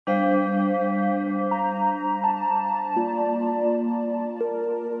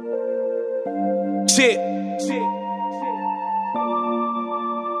Shit.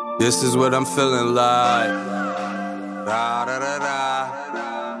 This is what I'm feeling like. Da, da, da,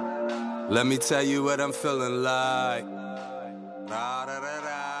 da. Let me tell you what I'm feeling like. Da, da, da,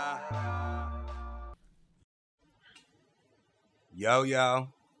 da. Yo.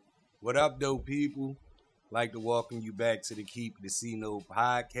 What up, though, people? Like to welcome you back to the Keep the C Note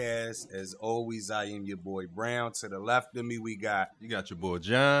podcast. As always, I am your boy Brown. To the left of me, we got... You got your boy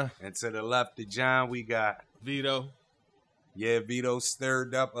John. And to the left of John, we got... Vito. Yeah, Vito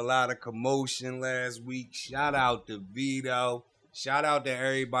stirred up a lot of commotion last week. Shout out to Vito. Shout out to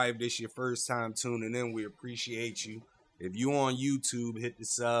everybody if this your first time tuning in. We appreciate you. If you on YouTube, hit the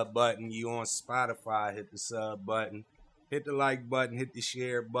sub button. You on Spotify, hit the sub button. Hit the like button. Hit the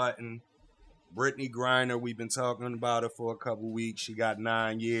share button. Brittney Griner, we've been talking about her for a couple weeks. She got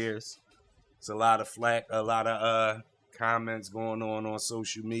 9 years. It's a lot of flack, a lot of comments going on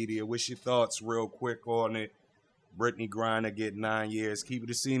social media. What's your thoughts real quick on it? Brittney Griner get 9 years. Keep it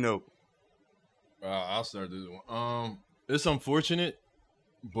a C Note. I'll start this one. It's unfortunate,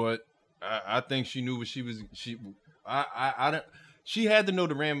 but I think she knew what she was. She had to know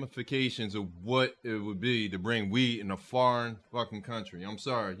the ramifications of what it would be to bring weed in a foreign fucking country. I'm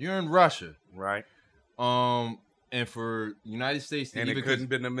sorry, you're in Russia, right? And for United States to and it couldn't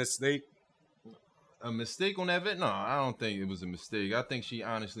been a mistake. A mistake on that vet? No, I don't think it was a mistake. I think she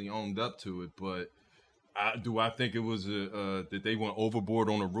honestly owned up to it, but. Do I think it was that they went overboard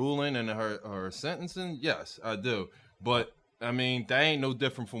on the ruling and her sentencing? Yes, I do. But, I mean, that ain't no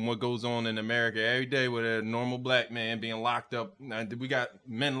different from what goes on in America every day with a normal black man being locked up. Now, we got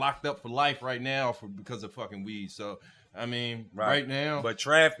men locked up for life right now because of fucking weed. So, I mean, right now. But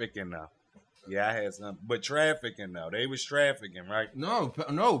trafficking now. Yeah, I had some. But trafficking now. They was trafficking, right? No.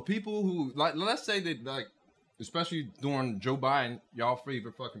 People who, like, let's say that, like, especially during Joe Biden, y'all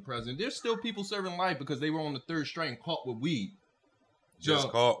favorite fucking president, there's still people serving life because they were on the third string caught with weed. Just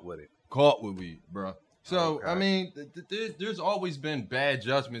caught with it. Caught with weed, bro. So, okay. I mean, there's always been bad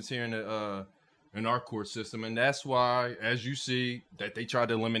judgments here in our court system, and that's why, as you see, that they tried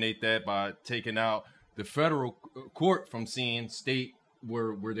to eliminate that by taking out the federal court from seeing state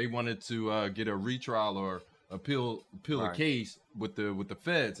where they wanted to get a retrial or appeal right. a case with the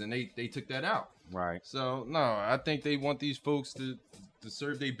feds, and they took that out. Right. So no, I think they want these folks to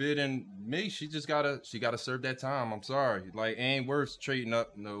serve their bid, and she gotta serve that time. I'm sorry, like it ain't worth trading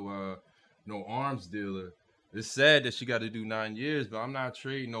up no arms dealer. It's sad that she got to do 9 years, but I'm not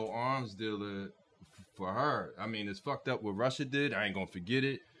trading no arms dealer for her. I mean, it's fucked up what Russia did. I ain't gonna forget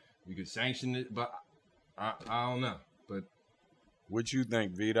it. We could sanction it, but I don't know. But what you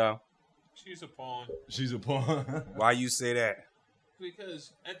think, Vito? She's a pawn. She's a pawn. Why you say that?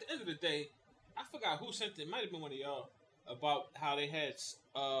 Because at the end of the day, I forgot who sent it. It might have been one of y'all about how they had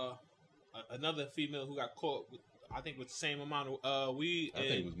another female who got caught with, I think, with the same amount of weed. I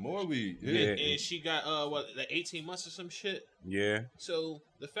think it was more weed. Yeah. And she got like 18 months or some shit. Yeah. So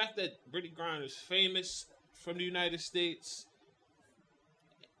the fact that Brittney Griner is famous from the United States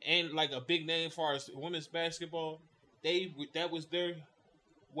and like a big name as far as women's basketball, that was their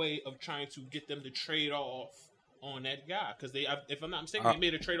way of trying to get them to trade off on that guy, because if I'm not mistaken, they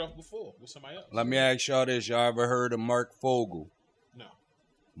made a trade-off before with somebody else. Let me ask y'all this. Y'all ever heard of Mark Fogel? No.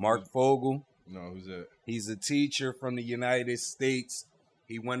 Mark Fogel? No, who's that? He's a teacher from the United States.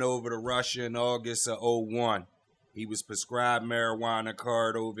 He went over to Russia in August of 2001. He was prescribed marijuana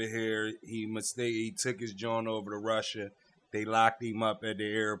card over here. He took his joint over to Russia. They locked him up at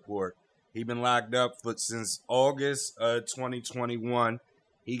the airport. He been locked up since August of 2021.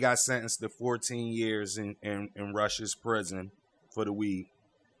 He got sentenced to 14 years in Russia's prison for the weed.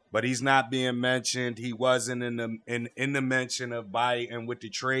 But he's not being mentioned. He wasn't in the mention of Biden with the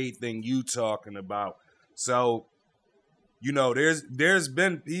trade thing you talking about. So, you know, there's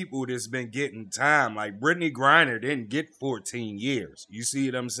been people that's been getting time. Like Brittney Griner didn't get 14 years. You see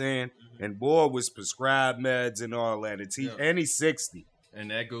what I'm saying? Mm-hmm. And boy was prescribed meds and all that. And he's 60. And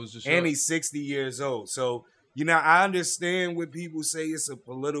that goes to show. And he's 60 years old. So, you know, I understand what people say it's a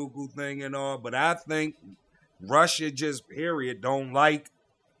political thing and all, but I think Russia just, period, don't like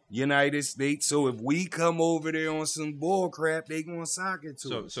United States. So if we come over there on some bull crap, they gonna sock it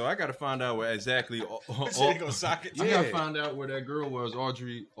to us. So I got to find out where exactly. They gonna sock it. I got to find out where that girl was,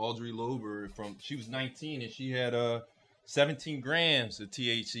 Audrey Oouuber, from. She was 19 and she had 17 grams of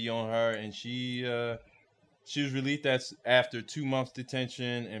THC on her, and she was released. That's after 2 months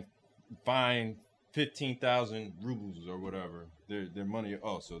detention and fined 15,000 rubles or whatever. Their money.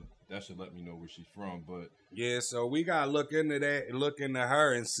 Oh, so that should let me know where she's from. But yeah, so we gotta look into that and look into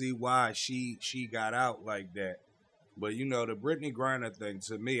her and see why she got out like that. But you know, the Brittney Griner thing,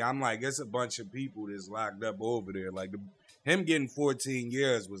 to me, I'm like, it's a bunch of people that's locked up over there. Like him getting 14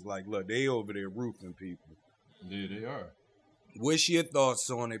 years was like, look, they over there roofing people. Yeah, they are. What's your thoughts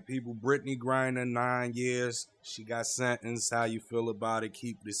on it, people? Brittney Griner, 9 years. She got sentenced. How you feel about it?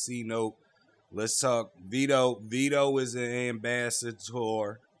 Keep the C note. Let's talk Vito. Vito is an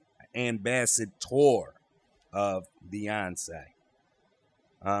ambassador of Beyonce.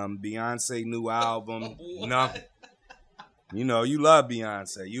 Beyonce new album. No, you know you love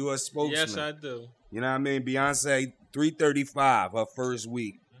Beyonce. You a spokesman. Yes, I do. You know what I mean? Beyonce 335 her first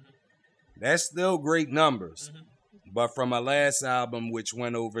week. That's still great numbers. But from her last album, which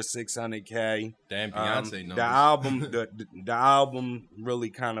went over 600K, damn Beyonce numbers. The album really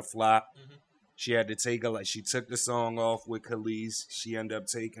kind of flopped. She had to take she took the song off with Khalees. She ended up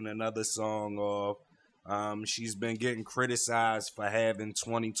taking another song off. She's been getting criticized for having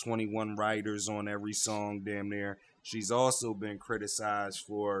 2021 writers on every song, damn near. She's also been criticized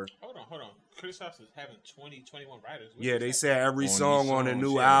for. Hold on. Criticized for having 2021 writers. Yeah, they said every song on the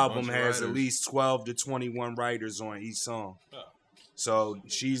new album has at least 12 to 21 writers on each song. So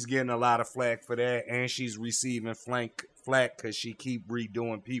she's getting a lot of flack for that, and she's receiving flack because she keep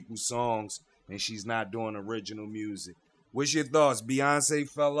redoing people's songs and she's not doing original music. What's your thoughts? Beyonce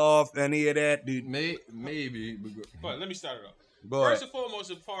fell off? Any of that, dude? Maybe. But let me start it off. First and foremost,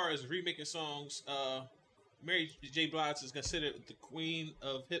 as far as remaking songs, Mary J. Blige is considered the queen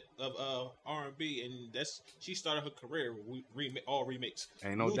of R&B, and she started her career with all remakes.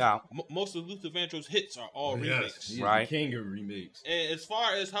 Ain't no doubt. Most of Luther Vandross's hits are all remakes. She's right? The king of remakes. And as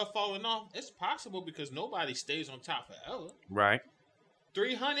far as her falling off, it's possible because nobody stays on top forever. Right.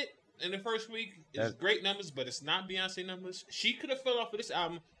 300 in the first week is great numbers, but it's not Beyonce numbers. She could have fell off of this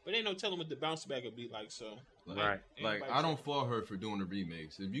album, but ain't no telling what the bounce back would be like. So, right. Like I don't fault her for doing the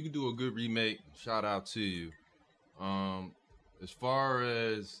remakes. If you can do a good remake, shout out to you. As far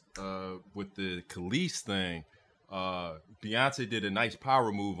as with the Khalees thing, Beyonce did a nice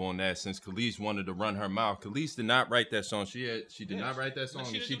power move on that since Khalees wanted to run her mouth. Khalees did not write that song. She did not write that song,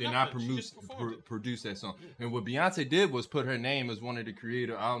 and she did not produce that song. And what Beyonce did was put her name as one of the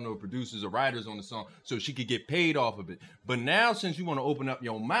producers or writers on the song, so she could get paid off of it. But now, since you want to open up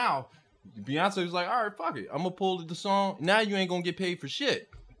your mouth, Beyonce was like, all right, fuck it, I'm gonna pull the song. Now you ain't gonna get paid for shit.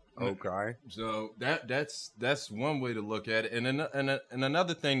 Okay. So that's one way to look at it. And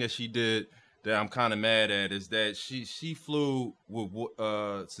another thing that she did that I'm kind of mad at is that she flew with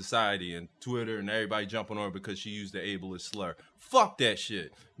society and Twitter and everybody jumping on her because she used the ableist slur. Fuck that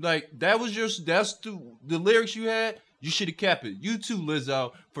shit. Like that's the lyrics you had. You should have kept it. You too,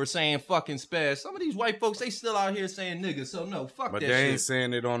 Lizzo, for saying fucking spaz. Some of these white folks, they still out here saying niggas. So no, fuck that shit. But they ain't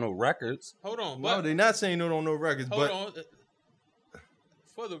saying it on no records. Hold on. No, they're not saying it on no records. Hold on.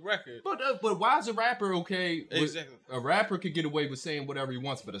 For the record. But why is a rapper okay? Exactly. A rapper could get away with saying whatever he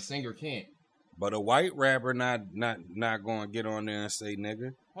wants, but a singer can't. But a white rapper not going to get on there and say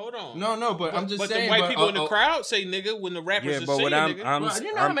nigga. Hold on. No, but I'm just saying. But the white people in the crowd say nigga when the rappers are saying nigga.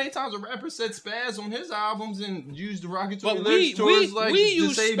 You know how many times a rapper said spaz on his albums and used derogatory but lyrics towards like we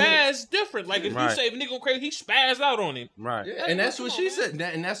use disabled. spaz different. Like if you say if nigga go crazy, he spazzed out on him. Right. Yeah, and that's what she said.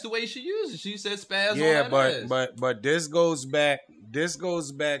 And that's the way she used it. She said spaz on that ass. but this goes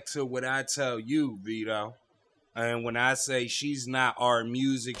back to what I tell you, Vito. And when I say she's not our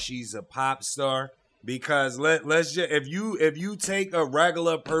music, she's a pop star. Because let's just if you take a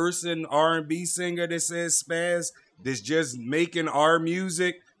regular person R&B singer that says spaz that's just making our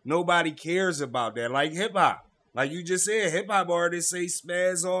music, nobody cares about that. Like hip hop, like you just said, hip hop artists say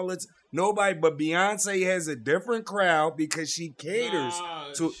spaz all the time. Nobody, but Beyonce has a different crowd because she caters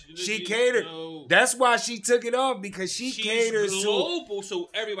to. She catered. That's why she took it off because she caters global, so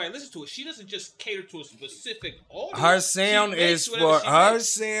everybody listens to it. She doesn't just cater to a specific audience. Her sound is for her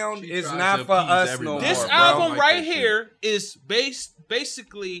sound is not for us no more. This album right here is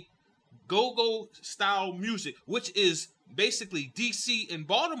basically go-go style music, which is basically DC and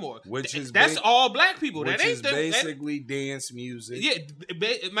Baltimore. Which is that's all black people. Which that ain't is basically dance music. Yeah,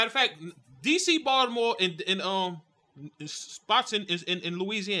 matter of fact, DC, Baltimore, and spots in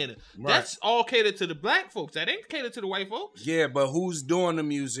Louisiana. Right. That's all catered to the black folks. That ain't catered to the white folks. Yeah, but who's doing the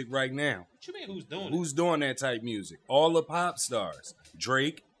music right now? What you mean who's doing it? Who's doing that type music? All the pop stars.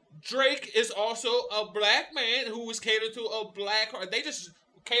 Drake is also a black man who is catered to a black. They just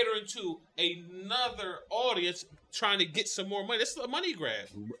catering to another audience trying to get some more money. This is a money grab.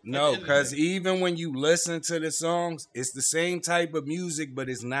 No, because even when you listen to the songs, it's the same type of music, but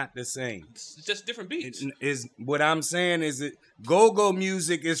it's not the same. It's just different beats. What I'm saying is that go-go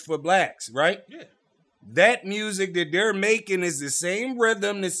music is for blacks, right? Yeah. that music that they're making is the same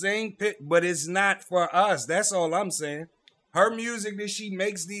rhythm, the same pitch, but it's not for us. That's all I'm saying. Her music that she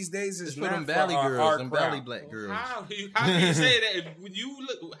makes these days is for not them for valley girls our and crowd. valley black girls. How can you say that? When you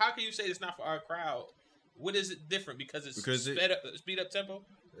look, how can you say it's not for our crowd? What is it different? Because it's speed up tempo.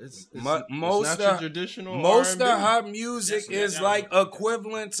 It's Most not your traditional most R&B. of her music That's is what like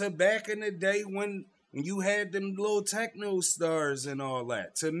equivalent to back in the day when you had them little techno stars and all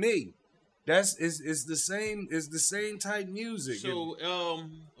that. To me, it's the same. It's the same type music.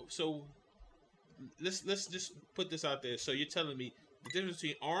 So let's just put this out there. So you're telling me the difference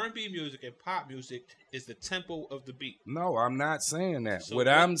between R&B music and pop music is the tempo of the beat? No, I'm not saying that. So what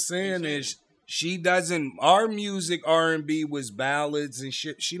I'm saying is she doesn't. Our music R&B was ballads and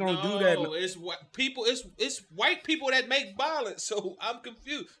shit. She don't do that. No, it's people. It's white people that make ballads. So I'm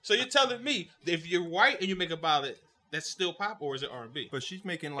confused. So you're telling me that if you're white and you make a ballad, that's still pop, or is it R&B? But she's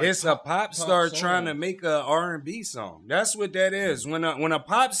making like It's a pop star trying to make a R&B song. That's what that is. When a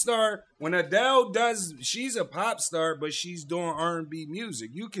pop star, when Adele does, she's a pop star, but she's doing R&B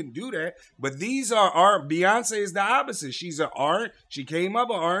music. You can do that, but these are Beyonce is the opposite. She came up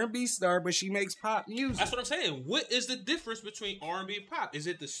an R&B star, but she makes pop music. That's what I'm saying. What is the difference between R&B and pop? Is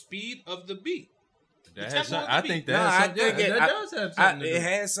it the speed of the beat? I think that does have something to do. It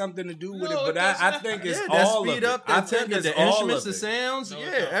has something to do with No, it, but it does I not. think it's that all speed of up, it. I that think tempo, it's the all instruments, of the it. sounds. No,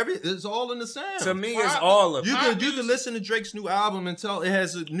 it's all in the sound. To me, it's all of it. You Pop can listen to Drake's new album and tell it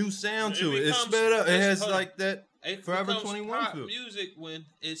has a new sound to it. It's sped up. It has like that Forever 21 pop feel. music when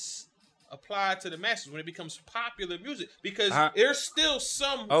it's applied to the masses, when it becomes popular music, because there's still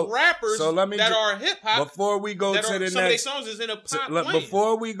some rappers that are hip hop. Before we go to the next, some of their songs is in a pop lane.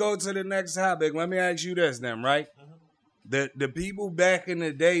 Before we go to the next topic, let me ask you this, then, right? The people back in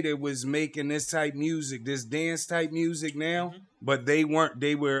the day that was making this type music, this dance type music now, but they weren't.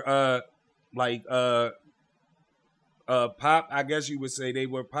 They were pop. I guess you would say they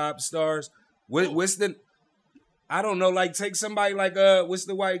were pop stars. What's the? I don't know. Like take somebody like what's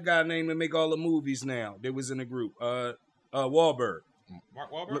the white guy name to make all the movies now? That was in the group. Wahlberg.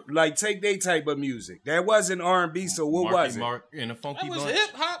 Mark Wahlberg? Like take their type of music. That wasn't R&B. So what was it? Mark and a funky That was bunch. hip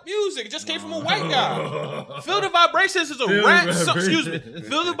hop music. It just came from a white guy. Feel the Vibrations is a rap song. Excuse me.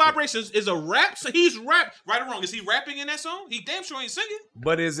 Feel the Vibrations is a rap. So he's rap. Right or wrong? Is he rapping in that song? He damn sure ain't singing.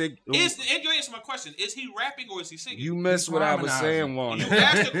 But is it? And you answer my question. Is he rapping or is he singing? You missed what I was saying, Juan. You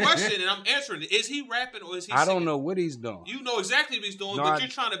asked the question and I'm answering it. Is he rapping or is he singing? I don't know what he's doing. You know exactly what he's doing, but you're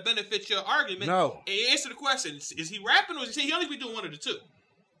trying to benefit your argument. No. And answer the question. Is he rapping or is he singing? He only be doing one of the two.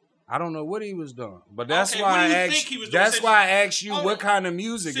 I don't know what he was doing, but that's Okay, why what do you I think asked. he was doing? That's why I asked you what kind of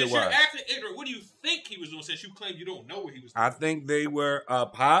music Since it you're was. acting ignorant, what do you think he was doing? Since you claim you don't know what he was doing. I think they were a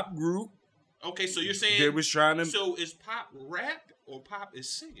pop group. Okay, so you're saying they was trying to. So is pop rap or pop is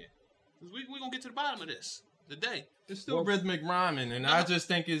singing? We're gonna get to the bottom of this today. It's still rhythmic rhyming, and I just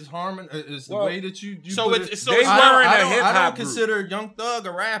think it's it's the Well, way that you so put it's it. so they it's weren't not- a hip I hop don't group. consider Young Thug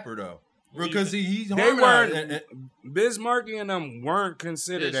a rapper though, because he's They harmonizing. weren't. Biz Markie and them weren't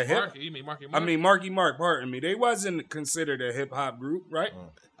considered a hip. You mean Marky I Mark? mean Marky Mark. Pardon me. They wasn't considered a hip hop group, right?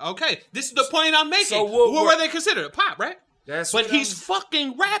 Okay, this is the point I'm making. So what were they considered? Pop, right? That's. But what he's I'm-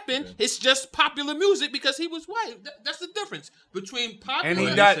 fucking rapping. It's just popular music because he was white. That's the difference between popular. And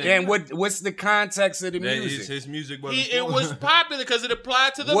he got. And what's the context of the music? His music It was popular because it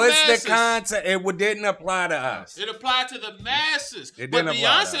applied to the What's masses. the context? It didn't apply to us. It applied to the masses. It But didn't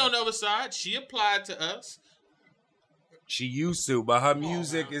apply to Beyonce us. on the other side, she applied to us. She used to, but her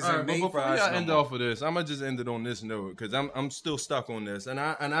music isn't All right, but made before for us. y'all no end more. off of this, I'm gonna just end it on this note because I'm still stuck on this, and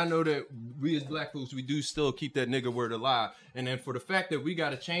I know that we as black folks we do still keep that nigga word alive, and then for the fact that we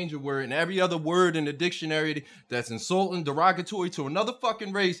got to change a word and every other word in the dictionary that's insulting, derogatory to another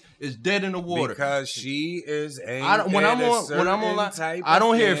fucking race is dead in the water. Because she is aimed When I'm at a on, certain I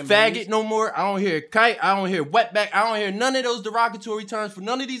don't type hear of fan base. faggot no more. I don't hear kite. I don't hear wetback. I don't hear none of those derogatory terms for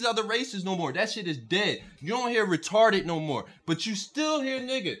none of these other races no more. That shit is dead. You don't hear retarded no more. But you still hear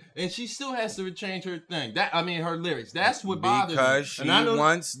nigga, and she still has to change her thing. Her lyrics. That's what bothers me. Because she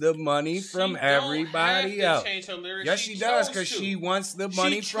wants the money from everybody else. Change her lyrics. Yes, she does, because she wants the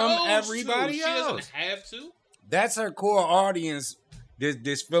money from everybody She else. doesn't have to. That's her core audience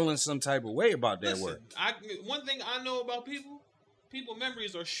that's feeling some type of way about that word. One thing I know about people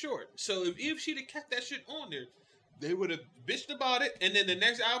memories are short. So if she'd have kept that shit on there, they would have bitched about it, and then the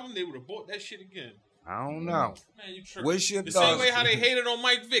next album they would have bought that shit again. I don't know. Man, you tripping. What's your the thoughts? same way how they hated on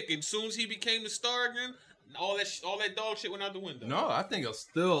Mike Vick, and as soon as he became the star again, all that dog shit went out the window. No, I think it's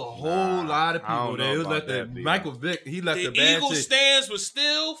still a whole lot of I don't people know there. Who about let that, Vito. Michael Vick, he let the The bad Eagle shit. stands was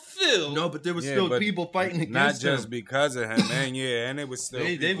still filled. No, but there was Yeah, still but people fighting Not against just him. because of him, man. Yeah, and it was still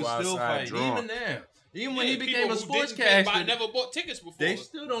They people were still outside fighting. drawing. Even there. Even when he people became a who didn't sportscaster, never bought tickets before. they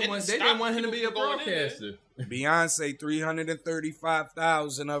still don't want. They stop didn't want him to people be a from going in there. broadcaster. Beyonce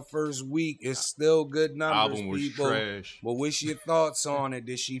 335,000 her first week is still good numbers. Album was people. trash. But what's your thoughts on it?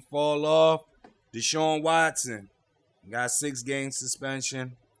 Did she fall off? Deshaun Watson got 6-game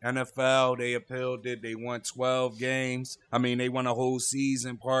suspension. NFL, they appealed it. They won 12 games. I mean, they won a whole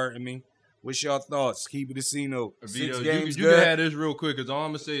season, pardon me. What's your thoughts? Keep it a C-note. Vito, 6 games you good? can have this real quick, because all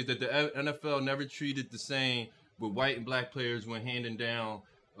I'm going to say is that the NFL never treated the same with white and black players when handing down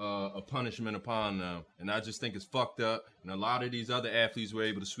a punishment upon them. And I just think it's fucked up. And a lot of these other athletes were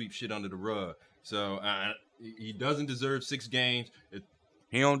able to sweep shit under the rug. So he doesn't deserve 6 games.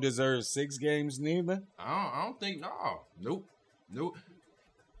 He don't deserve 6 games neither? I don't think, Nope.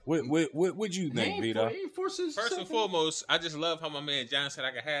 What you think, Vito? First and foremost, I just love how my man John said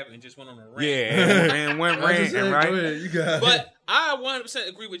I could have it and just went on a rant. Yeah, and went ranting, right? Go ahead, you got it. But I 100%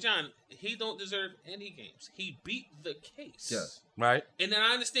 agree with John. He don't deserve any games. He beat the case. Yes. Right. And then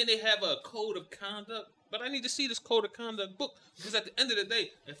I understand they have a code of conduct, but I need to see this code of conduct book, because at the end of the day,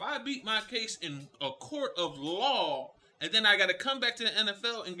 if I beat my case in a court of law and then I got to come back to the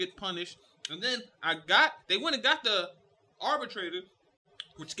NFL and get punished, and then they went and got the arbitrator,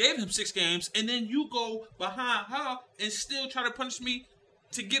 which gave him 6 games, and then you go behind her and still try to punish me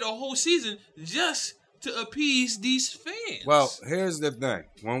to get a whole season just to appease these fans. Well, here's the thing.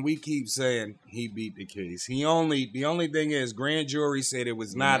 When we keep saying he beat the case, the only thing is grand jury said it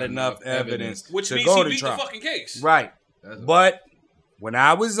was not enough evidence which to means go he to beat trial. the fucking case. Right. But when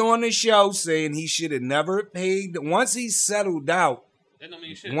I was on the show saying he should have never paid, once he settled out, That don't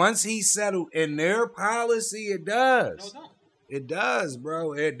mean shit. once he settled in their policy, it does. No, it don't. It does,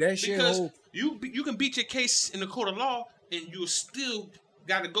 bro. That shit. Because you can beat your case in the court of law, and you still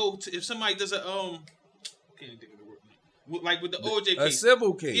got to go to, if somebody does a can't think of the word, like with the OJ a case,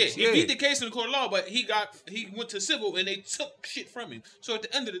 civil case. Yeah, he beat the case in the court of law, but he went to civil, and they took shit from him. So at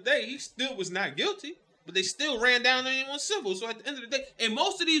the end of the day, he still was not guilty, but they still ran down on him on civil. So at the end of the day, and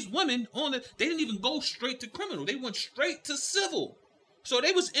most of these women they didn't even go straight to criminal; they went straight to civil. So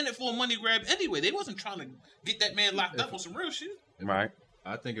they was in it for a money grab anyway. They wasn't trying to get that man locked up on some real shit. Right.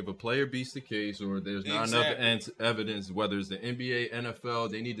 I think if a player beats the case, or there's not enough evidence, whether it's the NBA,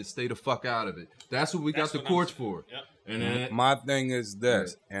 NFL, they need to stay the fuck out of it. That's what we got the courts for. Yep. And then, my thing is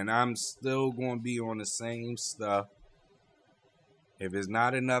this, and I'm still going to be on the same stuff. If it's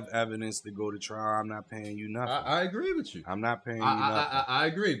not enough evidence to go to trial, I'm not paying you nothing. I agree with you. I'm not paying you nothing. I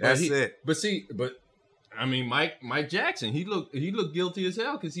agree. That's it. But I mean, Mike Jackson, he looked guilty as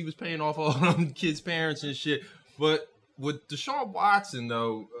hell because he was paying off all them kids' parents and shit. But with Deshaun Watson,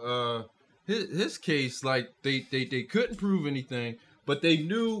 though, his case, like they couldn't prove anything, but they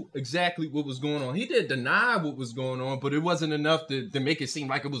knew exactly what was going on. He didn't deny what was going on, but it wasn't enough to make it seem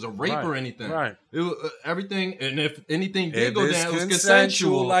like it was a rape or anything. Right. It was everything, and if anything did go down, it was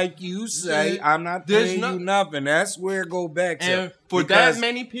consensual. Like you say, I'm not paying you nothing. That's where it go back to. And for that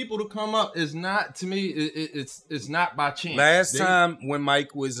many people to come up is not, to me, it's not by chance. Last time when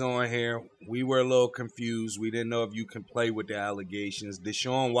Mike was on here, we were a little confused. We didn't know if you can play with the allegations.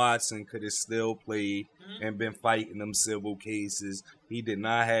 Deshaun Watson could have still played and been fighting them civil cases. He did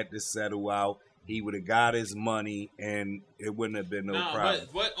not have to settle out. He would have got his money, and it wouldn't have been no problem.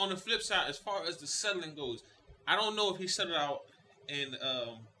 But on the flip side, as far as the settling goes, I don't know if he settled out in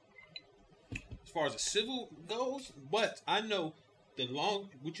as far as the civil goes, but I know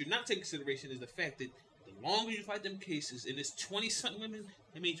what you're not taking consideration is the fact that the longer you fight them cases, and it's 20-something women,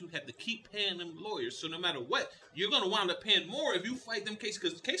 it means you have to keep paying them lawyers. So no matter what, you're going to wind up paying more if you fight them cases,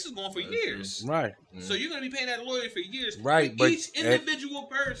 because the case is going for years. Right. So you're going to be paying that lawyer for years. Right. For each individual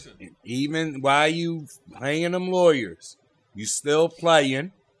person. Even while you paying them lawyers, you still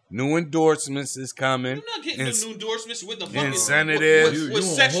playing. New endorsements is coming. You're not getting the new endorsements with the fucking incentives with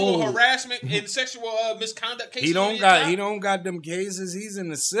sexual harassment and sexual misconduct cases. He don't got them cases. He's in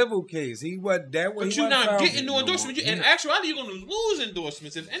the civil case. But you're not getting new endorsements. In actuality, you're going to lose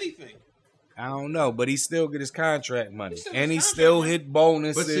endorsements if anything. I don't know, but he still get his contract money, and he still hit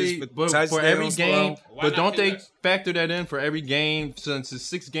bonuses for every game. But don't they factor that in for every game? Since it's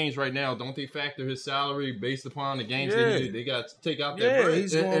 6 games right now, don't they factor his salary based upon the games that he did? They got to take out that break.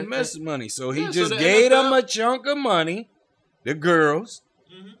 He's going to miss money, so he just gave them a chunk of money, the girls.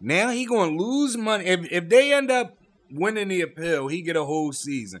 Now he going to lose money if they end up winning the appeal. He get a whole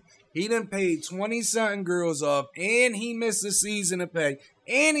season. He done paid 20-something girls off, and he missed a season of pay,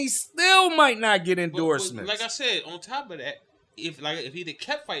 and he still might not get endorsements. But like I said, on top of that, if he'd have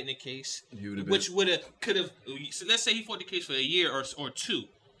kept fighting the case, which could have, so let's say he fought the case for a year or 2,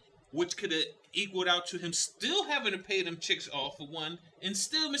 which could have equaled out to him still having to pay them chicks off for one and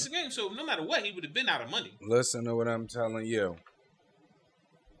still miss a game. So no matter what, he would have been out of money. Listen to what I'm telling you.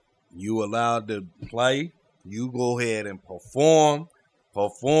 You allowed to play. You go ahead and perform,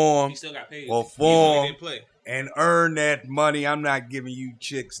 He still got paid. perform, He didn't play. and earn that money. I'm not giving you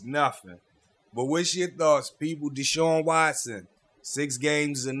chicks nothing. But what's your thoughts, people? Deshaun Watson, 6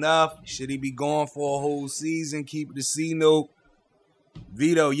 games enough? Should he be gone for a whole season? Keep the C note.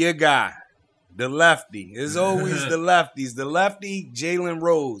 Vito, your guy, the lefty. It's always the lefties. The lefty, Jalen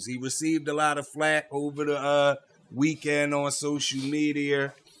Rose. He received a lot of flack over the weekend on social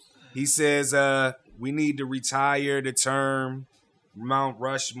media. He says we need to retire the term Mount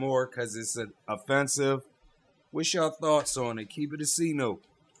Rushmore because it's offensive. What's your thoughts on it? Keep it a C note.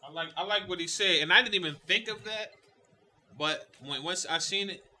 I like what he said, and I didn't even think of that. But once I seen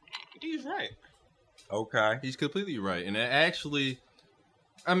it, he's right. Okay. He's completely right. And actually,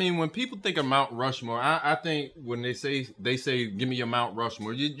 I mean, when people think of Mount Rushmore, I think when they say, give me your Mount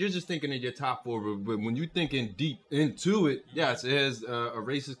Rushmore, you're just thinking of your top 4. But when you're thinking deep into it, yes, it has a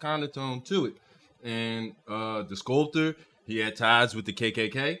racist connotation to it. And the sculptor, he had ties with the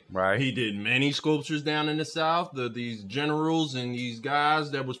KKK. Right. He did many sculptures down in the South, these generals and these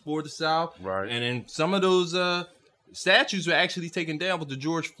guys that was for the South. Right. And then some of those statues were actually taken down with the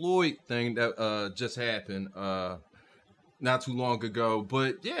George Floyd thing that just happened not too long ago.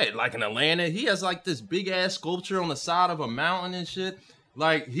 But yeah, like in Atlanta, he has like this big ass sculpture on the side of a mountain and shit.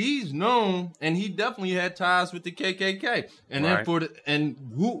 Like, he's known, and he definitely had ties with the KKK. And Right. then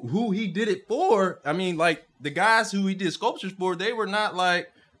who he did it for, I mean, like, the guys who he did sculptures for, they were not like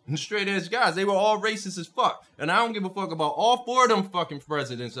straight edge guys. They were all racist as fuck. And I don't give a fuck about all 4 of them fucking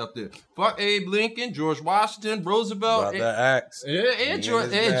presidents up there. Fuck Abe Lincoln, George Washington, Roosevelt, Brother X. and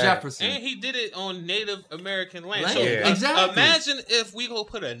Jefferson. And he did it on Native American land. Land. So Yeah. Exactly. imagine if we go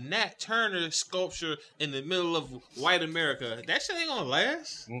put a Nat Turner sculpture in the middle of white America. That shit ain't gonna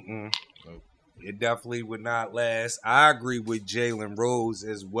last. Mm-mm. It definitely would not last. I agree with Jalen Rose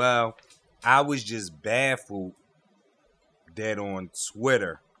as well. I was just baffled that on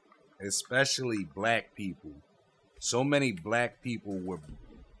Twitter, especially black people, so many black people were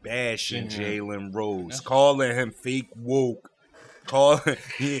bashing Jalen Rose, calling him fake woke.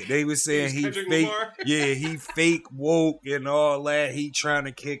 They were saying he Kendrick fake, Lamar? he fake woke and all that. He trying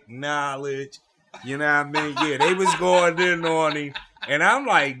to kick knowledge. You know what I mean? Yeah, they was going in on him. And I'm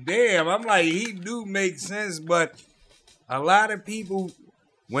like, damn, he do make sense, but a lot of people,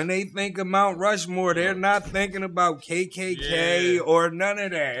 when they think of Mount Rushmore, they're not thinking about KKK or none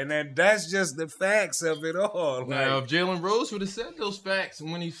of that. And then that's just the facts of it all. Now, Like, if Jalen Rose would have said those facts,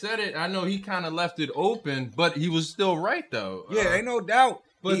 and when he said it, I know he kind of left it open, but he was still right, though. yeah, ain't no doubt.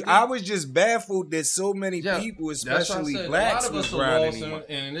 but I was just baffled that so many Yeah, people, that's what I especially said. blacks, a lot of was us are grinding lost,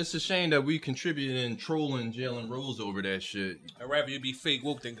 him. and it's a shame that we contributed in trolling Jalen Rose over that shit. I'd rather you be fake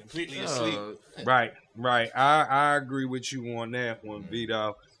woke than completely asleep. Right. I agree with you on that one,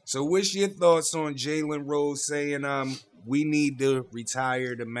 Vito. So what's your thoughts on Jalen Rose saying we need to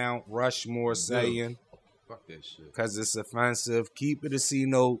retire the Mount Rushmore saying Fuck that shit. because it's offensive? Keep it a C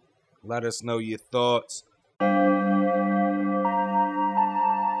note. Let us know your thoughts.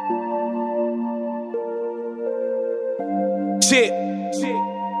 Shit.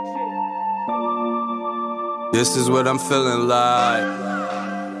 This is what I'm feeling like.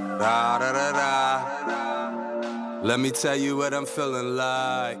 Da, da, da, da. Let me tell you what I'm feeling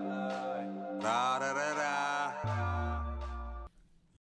like. Da, da, da.